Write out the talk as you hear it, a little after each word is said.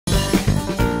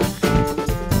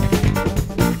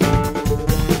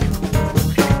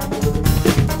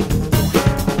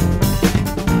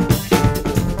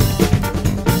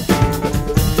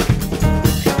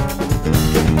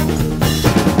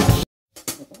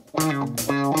And I'm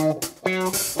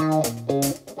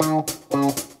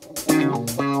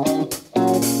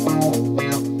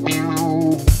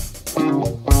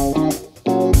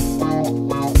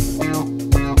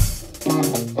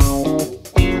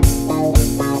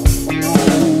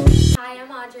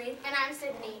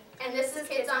Sydney, and this is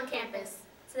Kids on Campus.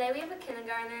 Today we have a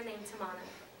kindergartner named Tamana.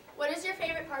 What is your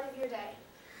favorite part of your day?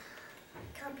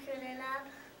 Computer lab.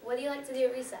 What do you like to do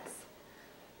at recess?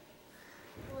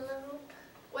 Hula hoop.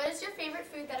 What is your favorite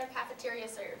food that our cafeteria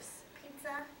serves?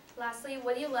 Pizza. Lastly,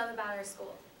 what do you love about our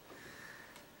school?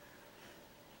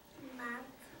 Math.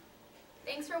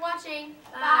 Thanks for watching.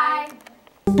 Bye.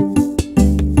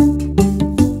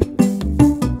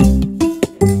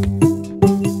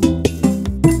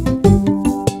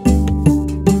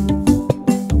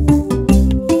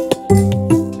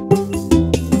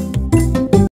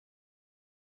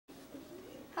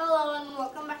 Hello and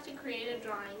welcome back to Creative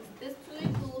Drawings. This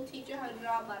week we will teach you how to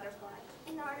draw a butterfly.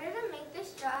 In order to make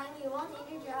this drawing, you will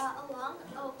need to draw a long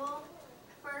oval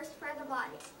first for the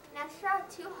body. Next, draw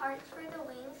 2 hearts for the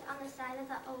wings on the side of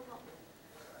the oval.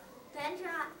 Then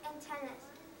draw antennas.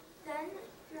 Then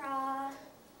draw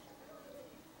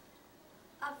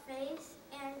a face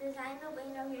and design the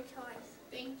wing of your choice.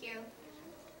 Thank you.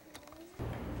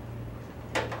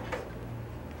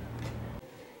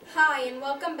 Hi, and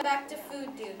welcome back to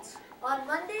Food Dudes. On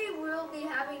Monday, we'll be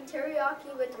having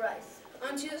teriyaki with rice.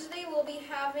 On Tuesday, we'll be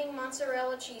having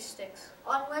mozzarella cheese sticks.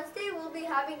 On Wednesday, we'll be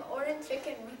having orange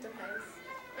chicken with rice.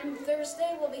 On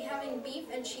Thursday, we'll be having beef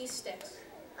and cheese sticks.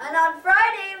 And on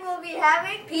Friday, we'll be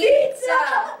having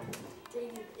pizza!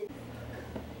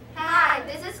 Hi,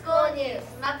 this is school news.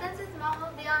 Muffins is Mom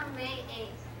will be on May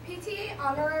 8th. PTA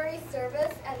honorary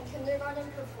service and kindergarten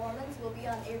performance will be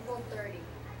on April 30.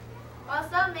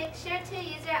 Also, make sure to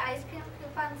use your ice cream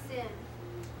coupon soon.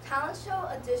 Talent show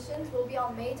auditions will be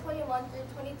on May 21 through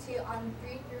 22 on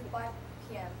 3 through 5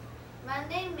 p.m.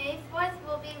 Monday, May 4th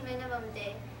will be minimum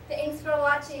day. Thanks for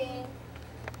watching.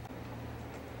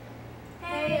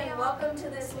 Hey, and welcome to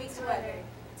this week's weather.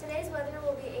 Today's weather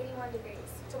will be 81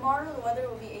 degrees. Tomorrow the weather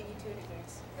will be 82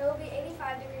 degrees. It will be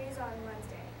 85 degrees on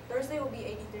Wednesday. Thursday will be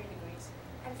 83 degrees.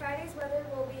 And Friday's weather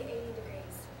will be 80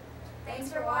 degrees. Thanks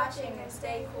for watching and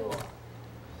stay cool.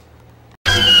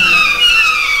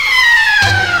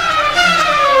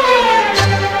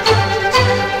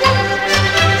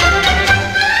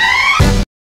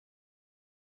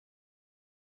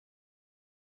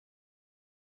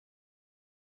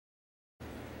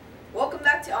 Welcome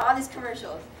back to Honest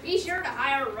Commercials. Be sure to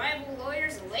hire rival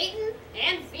lawyers Layton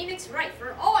and Phoenix Wright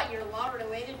for all your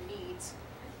law-related needs.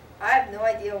 I have no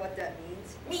idea what that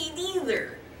means. Me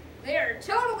neither. They are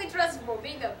totally trustable,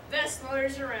 being the best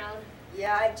lawyers around.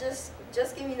 Yeah, just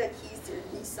give me the keys to the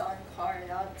Nissan car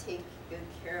and I'll take good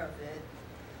care of it.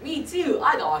 Me too.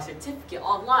 I got a certificate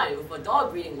online with a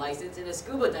dog breeding license and a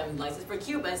scuba diving license for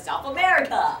Cuba and South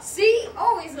America. See?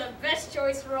 Always the best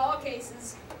choice for all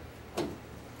cases.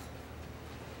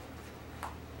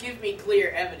 Give me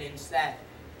clear evidence that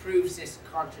proves this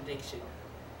contradiction.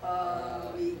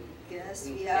 We guess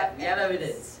we have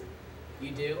evidence.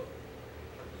 You do?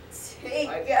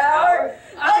 Take our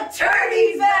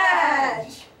attorney's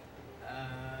badge!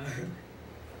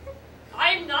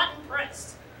 I'm not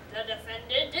impressed. The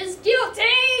defendant is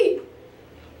guilty!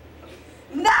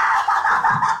 No!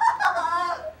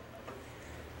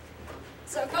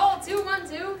 So call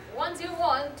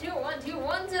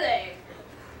 212-121-2121 today.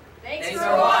 Thanks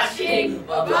for watching.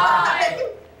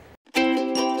 Bye-bye.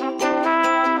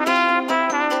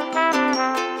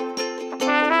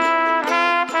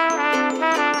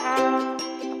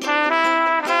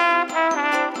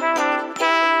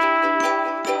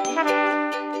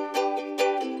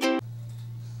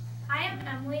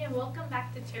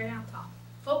 Cherry on Top.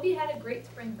 Hope you had a great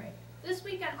spring break. This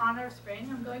week in honor of spring,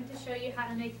 I'm going to show you how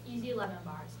to make easy lemon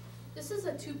bars. This is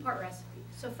a 2-part recipe.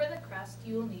 So for the crust,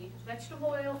 you will need vegetable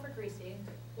oil for greasing,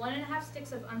 1½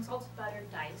 sticks of unsalted butter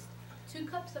diced, 2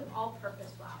 cups of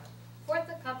all-purpose flour,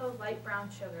 1/4 a cup of light brown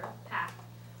sugar, packed,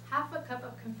 1/2 cup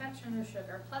of confectioner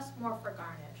sugar, plus more for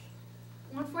garnish,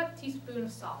 1/4 teaspoon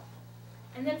of salt.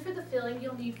 And then for the filling,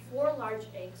 you'll need 4 large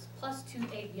eggs, plus 2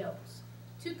 egg yolks,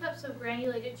 2 cups of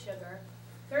granulated sugar,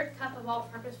 1/3 cup of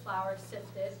all-purpose flour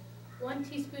sifted, 1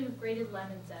 teaspoon of grated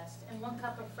lemon zest, and 1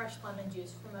 cup of fresh lemon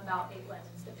juice from about 8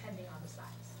 lemons, depending on the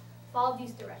size. Follow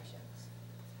these directions.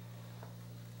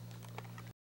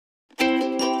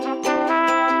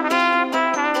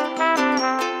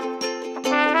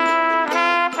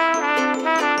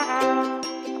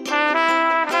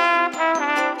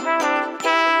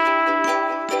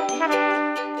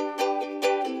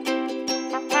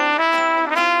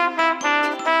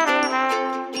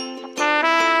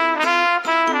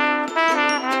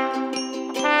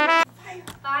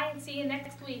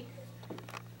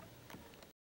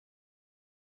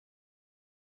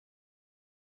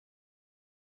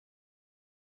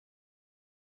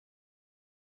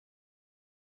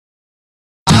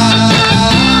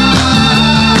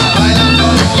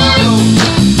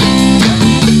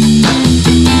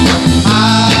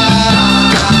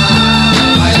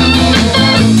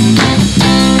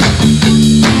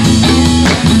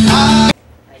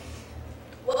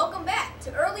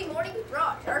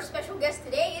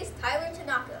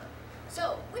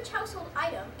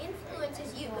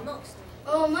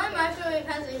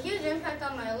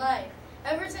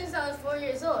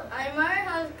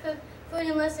 cook food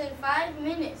in less than 5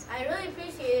 minutes. I really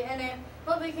appreciate it, and I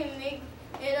hope I can make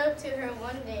it up to her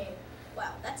one day.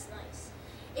 Wow, that's nice.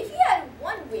 If you had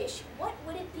one wish, what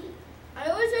would it be? I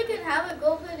wish I could have a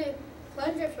gold-plated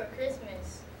plunger for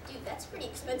Christmas. Dude, that's pretty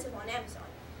expensive on Amazon.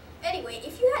 Anyway,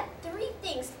 if you had 3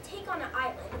 things to take on an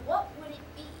island, what would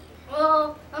it be?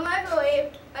 Well, a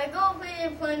microwave, a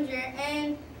gold-plated plunger,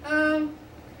 and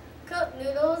cup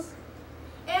noodles.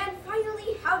 And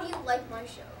finally, how do you like my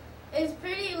show? It's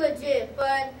pretty legit,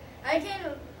 but I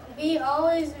can be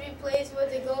always replaced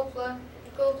with a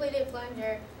gold-plated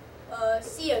plunger.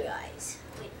 See ya, guys.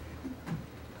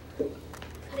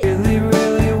 Really,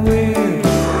 really weird.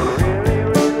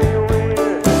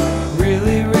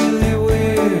 Really, really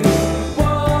weird.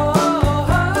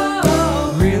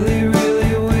 Whoa. Really,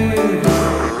 really weird.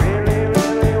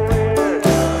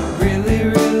 Really,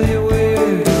 really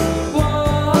weird.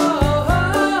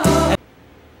 Whoa.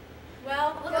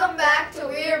 Welcome back to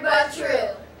Weird But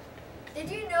True. Did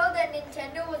you know that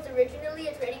Nintendo was originally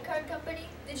a trading card company?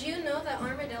 Did you know that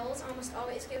armadillos almost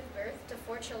always give birth to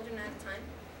 4 children at a time?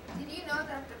 Did you know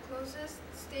that the closest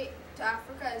state to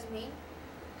Africa is Maine?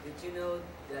 Did you know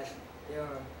that there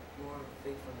are more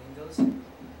fake flamingos in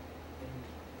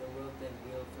the world than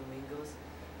real flamingos?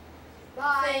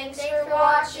 Bye. Thanks for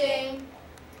watching.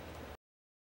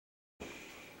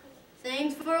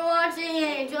 Thanks for watching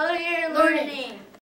and enjoy your learning.